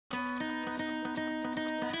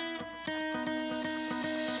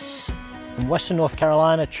Western North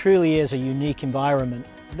Carolina truly is a unique environment.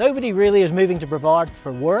 Nobody really is moving to Brevard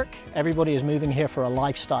for work. Everybody is moving here for a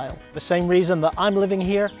lifestyle. The same reason that I'm living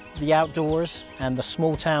here, the outdoors and the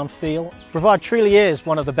small town feel. Brevard truly is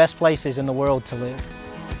one of the best places in the world to live.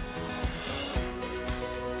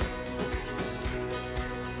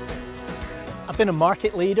 I've been a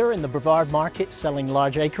market leader in the Brevard market, selling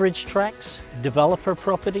large acreage tracts, developer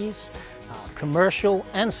properties, commercial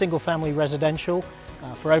and single-family residential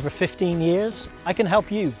for over 15 years. I can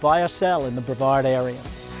help you buy or sell in the Brevard area.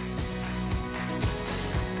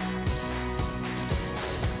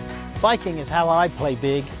 Biking is how I play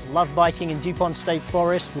big. Love biking in DuPont State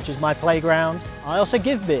Forest, which is my playground. I also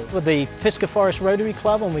give big. With the Pisgah Forest Rotary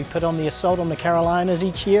Club, when we put on the Assault on the Carolinas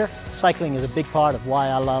each year, cycling is a big part of why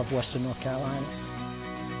I love Western North Carolina.